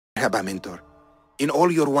Merhaba, Mentor. In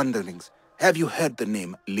all your wanderings, have you heard the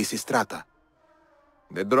name Lysistrata?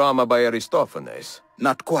 The drama by Aristophanes?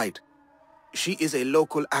 Not quite. She is a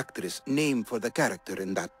local actress named for the character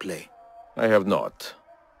in that play. I have not.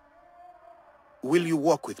 Will you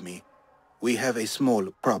walk with me? We have a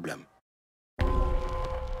small problem.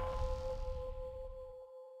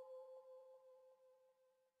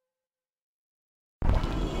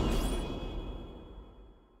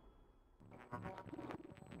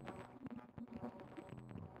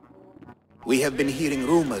 We have been hearing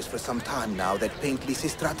rumors for some time now that paint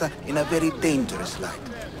Lysistrata in a very dangerous light.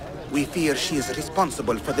 We fear she is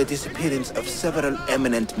responsible for the disappearance of several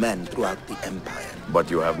eminent men throughout the Empire. But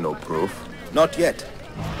you have no proof? Not yet.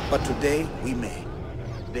 But today we may.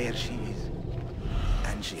 There she is.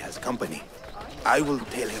 And she has company. I will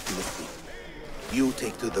tell her to listen. You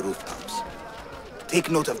take to the rooftops. Take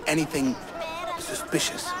note of anything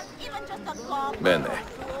suspicious. Bene.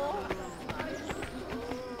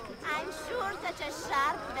 Such a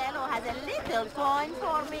sharp fellow has a little coin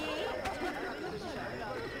for me.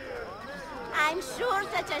 I'm sure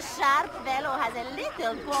such a sharp fellow has a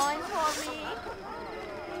little coin for me.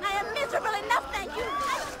 I am miserable enough, thank you.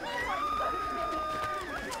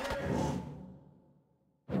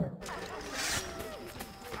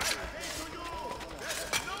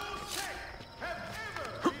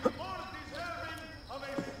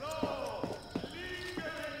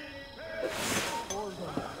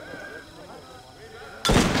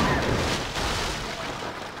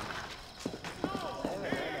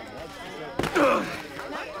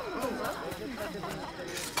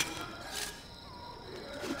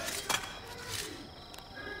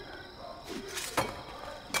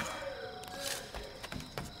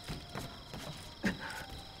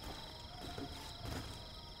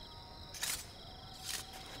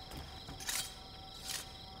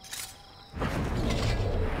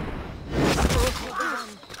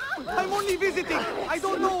 I'm only visiting! I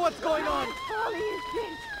don't know what's going on!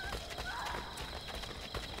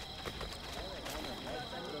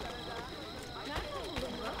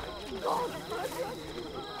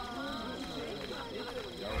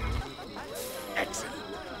 Excellent.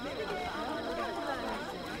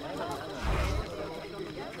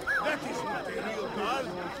 That is not a real guard!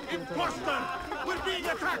 Imposter! We're being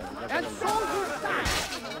attacked! And soldiers die!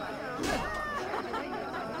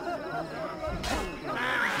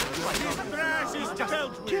 This trash is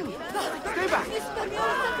dealt with! Stay back!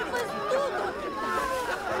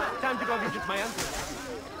 Time to go visit my uncle.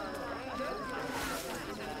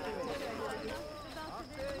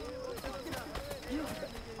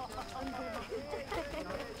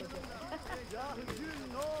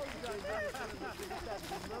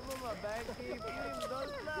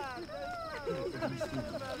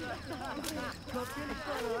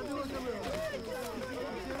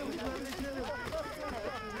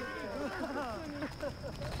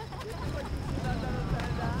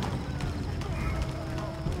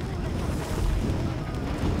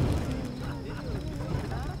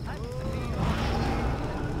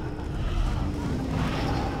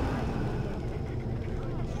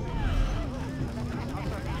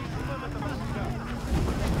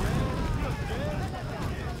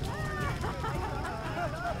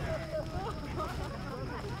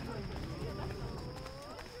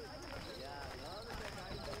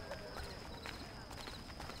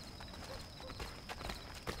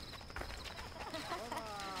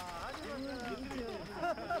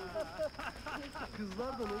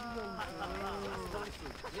 Kızlar da ne güzelmiş.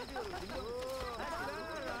 Ne diyorum biliyor musun?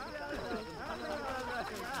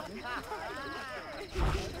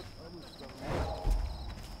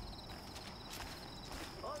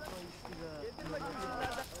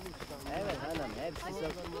 Evet hanım, hepsi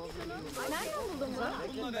çok... Nereden buldun bunu?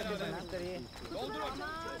 Doldur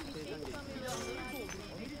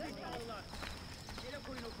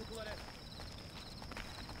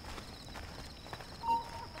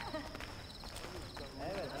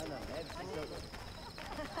Evet hanım, hepsi çok...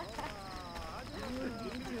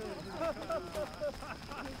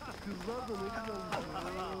 Kızlar da ne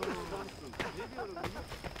güzelmiş. Ne diyorum biliyor musun?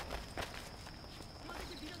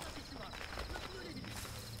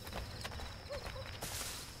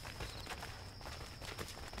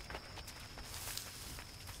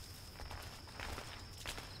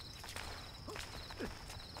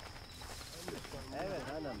 Evet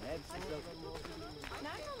hanım, hepsi çok...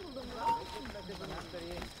 Nereden buldun bunu?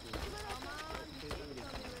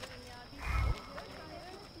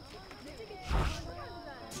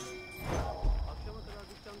 Akşama kadar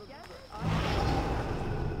dükkanda durdu.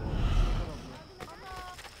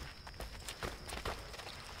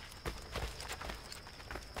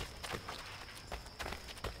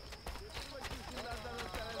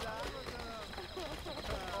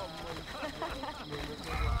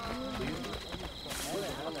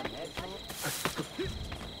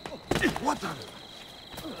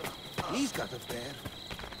 He's got a bear.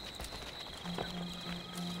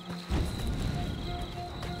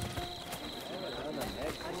 Hanım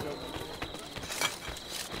hepsi çok...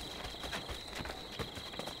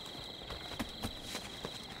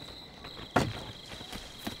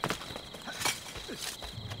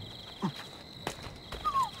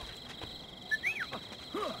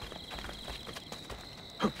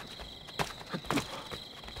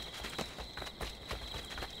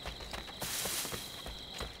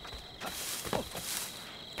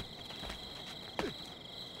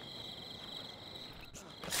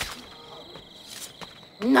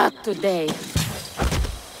 Not today.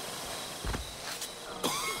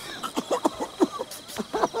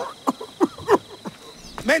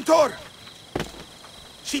 Mentor!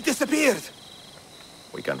 She disappeared!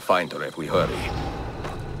 We can find her if we hurry.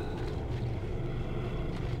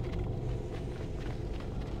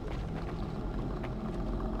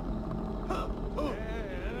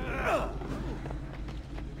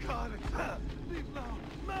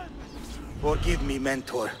 Forgive me,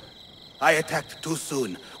 Mentor. I attacked too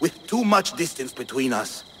soon, with too much distance between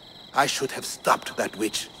us. I should have stopped that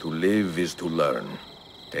witch. To live is to learn.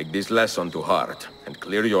 Take this lesson to heart, and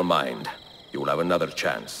clear your mind. You will have another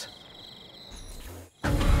chance.